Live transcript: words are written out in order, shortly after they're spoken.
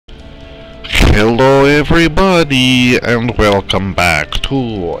Hello everybody and welcome back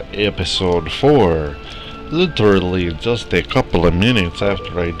to episode 4. Literally just a couple of minutes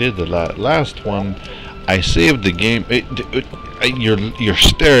after I did the last one, I saved the game. You're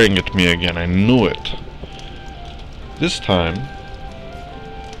staring at me again, I knew it. This time,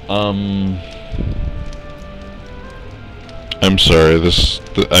 I'm sorry,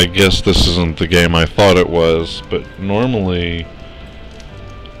 I guess this isn't the game I thought it was, but normally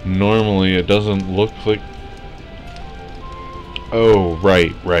it doesn't look like... Oh,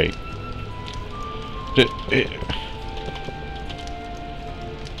 right.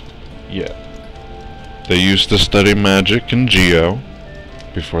 Yeah. They used to study magic and geo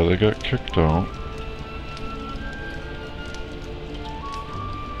before they got kicked out.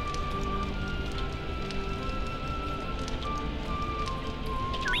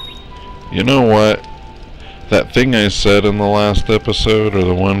 You know what? That thing I said in the last episode, or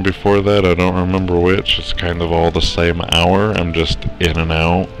the one before that, I don't remember which, it's kind of all the same hour, I'm just in and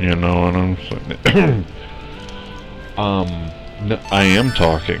out, you know what I'm saying? No, I am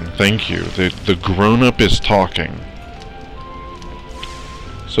talking, thank you. The grown-up is talking.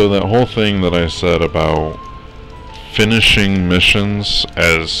 So that whole thing that I said about finishing missions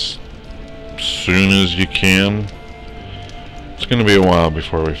as soon as you can, it's gonna be a while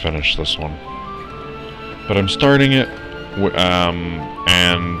before we finish this one. But I'm starting it,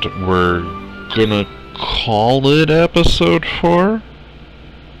 and we're gonna call it episode 4?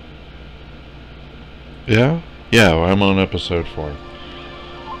 Yeah, I'm on episode 4.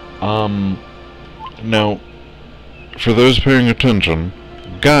 Now, for those paying attention,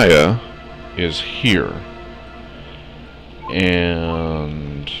 Gaia is here.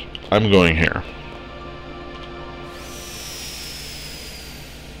 And I'm going here.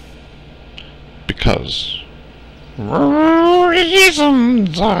 Because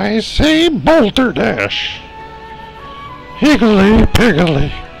reasons I say Bolterdash. Higgly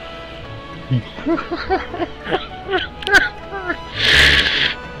piggly.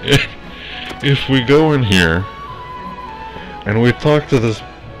 If we go in here and we talk to this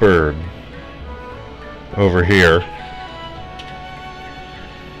bird over here,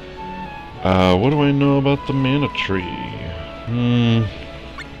 what do I know about the mana tree?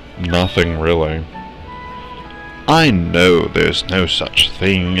 Nothing really. I know there's no such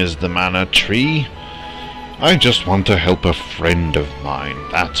thing as the mana tree. I just want to help a friend of mine,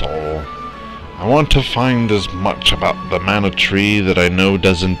 that's all. I want to find as much about the mana tree that I know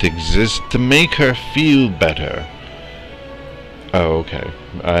doesn't exist to make her feel better. Oh, okay.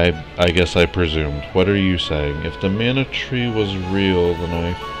 I guess I presumed. What are you saying? If the mana tree was real, then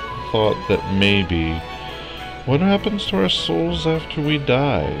I thought that maybe... What happens to our souls after we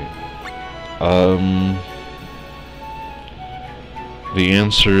die? The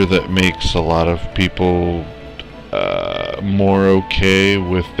answer that makes a lot of people more okay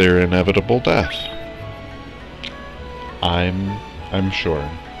with their inevitable death. I'm sure.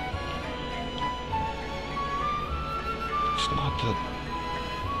 It's not that...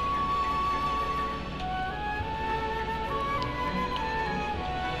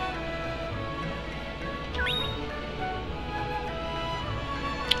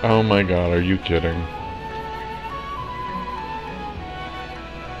 Oh my god, are you kidding?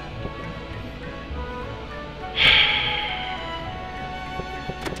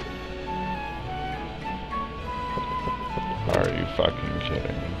 Are you fucking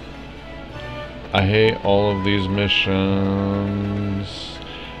kidding me? I hate all of these missions.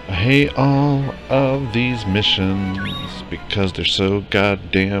 I hate all of these missions because they're so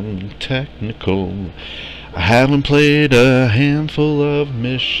goddamn technical. I haven't played a handful of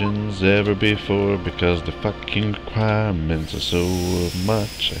missions ever before because the fucking requirements are so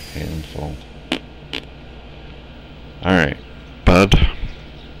much a handful. Alright, bud,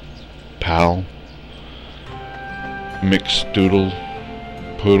 pal, mixed doodle,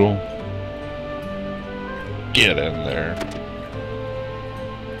 poodle, get in there.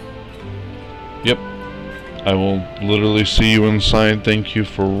 Yep. I will literally see you inside. Thank you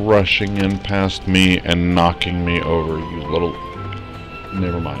for rushing in past me and knocking me over, you little...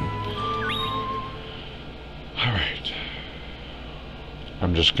 Never mind. Alright.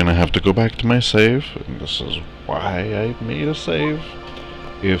 I'm just gonna have to go back to my save, and this is why I made a save,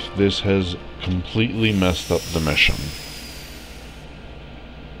 if this has completely messed up the mission.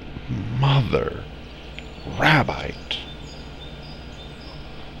 Mother... Rabbite.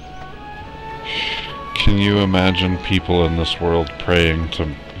 Can you imagine people in this world praying to,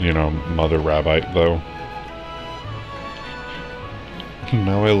 you know, Mother Rabbite, though?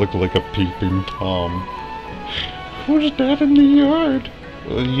 Now I look like a peeping Tom. Who's that in the yard?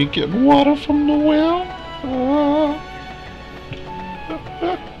 You getting water from the well?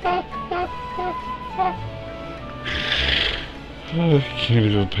 I can't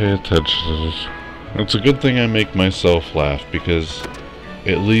even pay attention to this. It's a good thing I make myself laugh, because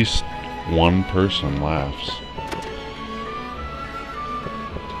at least one person laughs.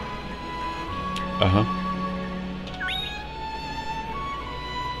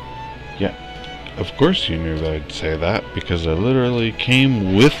 Yeah, of course you knew that I'd say that, because I literally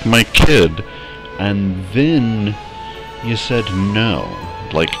came with my kid, and then you said no,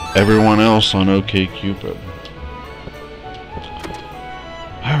 like everyone else on OkCupid.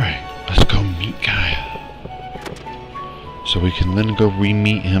 Alright, let's go meet Gaia, so we can then go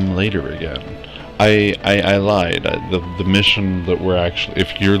re-meet him later again. I lied. The mission that we're actually,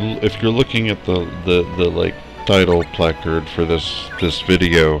 if you're looking at the like title placard for this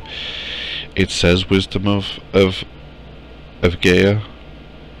video, it says Wisdom of Gaia.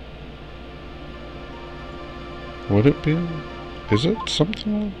 Would it be? Is it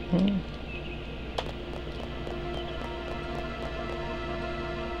something like that?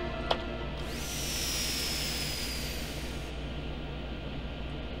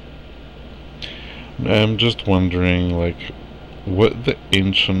 I'm just wondering, like, what the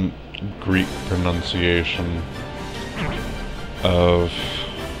ancient Greek pronunciation of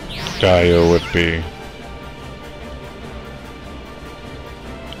Gaia would be.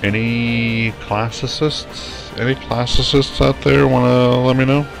 Any classicists? Any classicists out there wanna let me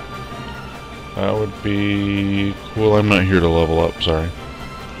know? That would be cool. I'm not here to level up, sorry.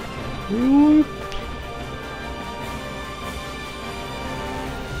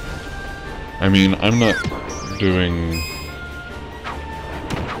 I mean, I'm not doing...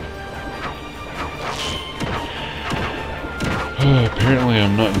 apparently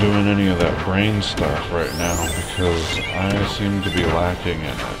I'm not doing any of that brain stuff right now, because I seem to be lacking in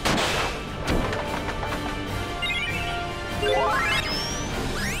it.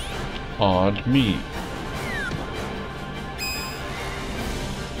 Odd meat.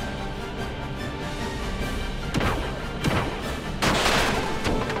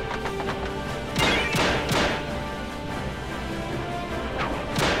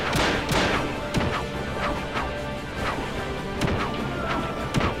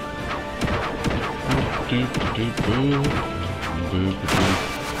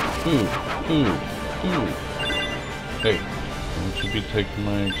 Hey, won't you be taking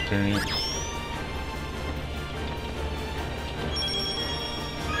my experience?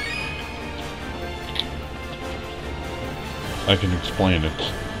 I can explain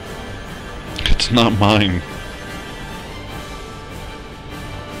it. It's not mine.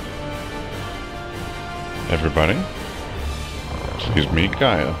 Everybody, please meet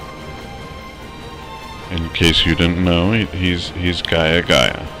Gaia. In case you didn't know, he's Gaia.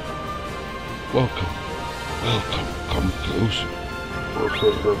 Welcome, come closer.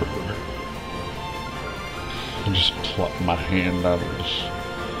 I just pluck my hand out of this.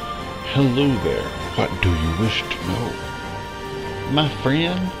 Hello there, what do you wish to know? My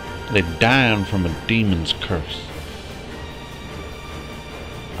friend, they're dying from a demon's curse.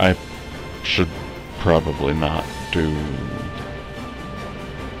 I should probably not do...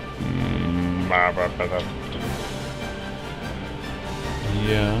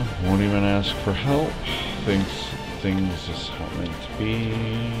 Yeah, won't even ask for help. Thinks things is how meant to be.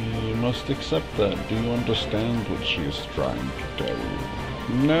 You must accept that. Do you understand what she is trying to tell you?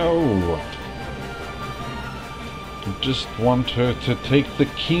 No! I just want her to take the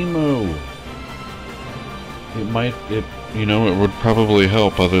chemo. You know, it would probably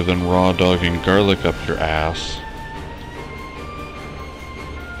help other than raw dogging garlic up your ass.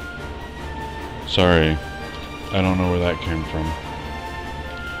 Sorry, I don't know where that came from.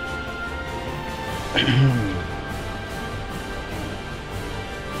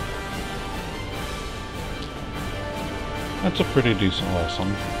 That's a pretty decent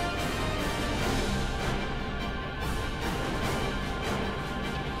lesson.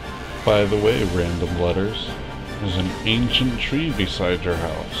 By the way, random letters, there's an ancient tree beside your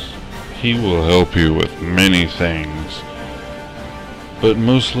house. He will help you with many things, but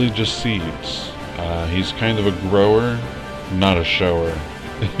mostly just seeds. He's kind of a grower, not a shower.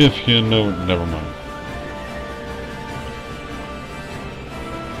 If you know, never mind.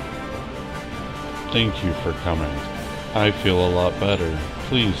 Thank you for coming. I feel a lot better.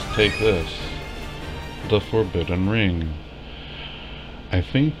 Please take this. The Forbidden Ring. I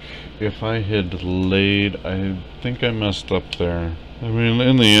think if I had laid... I think I messed up there. I mean,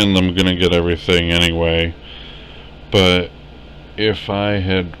 in the end, I'm gonna get everything anyway. But if I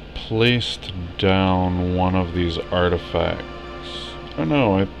had placed down one of these artifacts Oh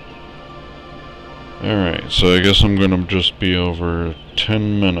no, Alright, so I guess I'm gonna just be over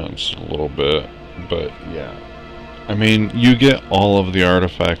 10 minutes a little bit, but yeah. I mean, you get all of the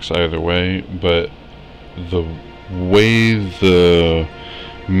artifacts either way, but the way the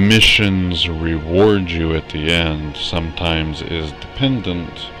missions reward you at the end sometimes is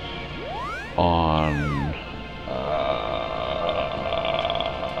dependent on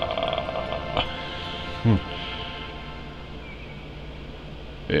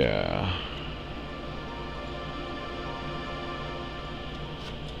yeah.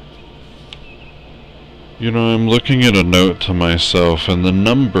 You know, I'm looking at a note to myself and the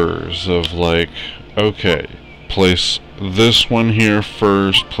numbers of like, okay, place this one here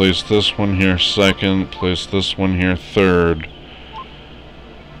first, place this one here second, place this one here third.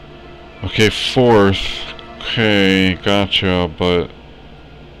 Okay, fourth. Okay, gotcha, but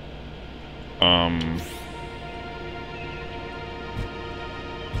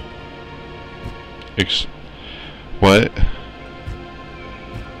what?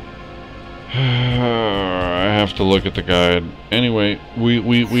 I have to look at the guide. Anyway,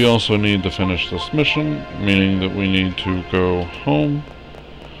 we also need to finish this mission, meaning that we need to go home.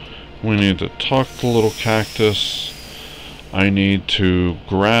 We need to talk to little cactus. I need to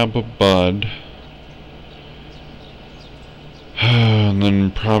grab a bud. And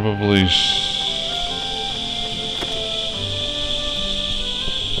then probably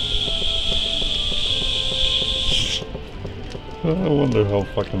I wonder how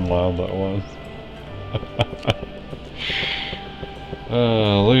fucking loud that was.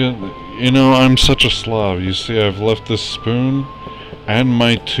 Look at, you know, I'm such a slob. You see, I've left this spoon and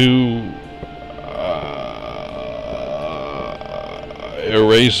my two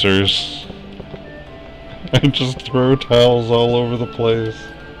erasers. I just throw towels all over the place.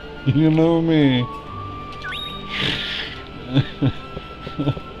 You know me.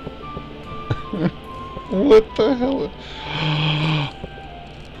 What the hell?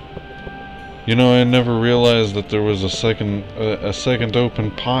 You know, I never realized that there was a second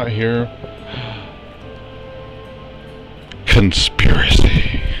open pot here.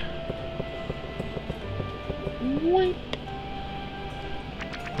 Conspiracy.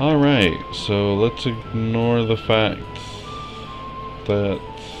 Alright, so let's ignore the fact that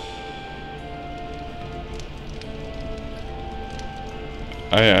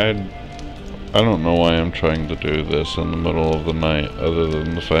I don't know why I'm trying to do this in the middle of the night, other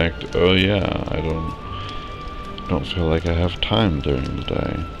than the fact, oh yeah, I don't feel like I have time during the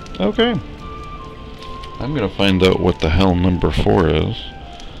day. Okay. I'm gonna find out what the hell number 4 is.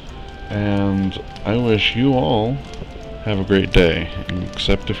 And I wish you all have a great day.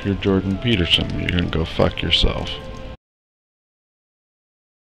 Except if you're Jordan Peterson, you can go fuck yourself.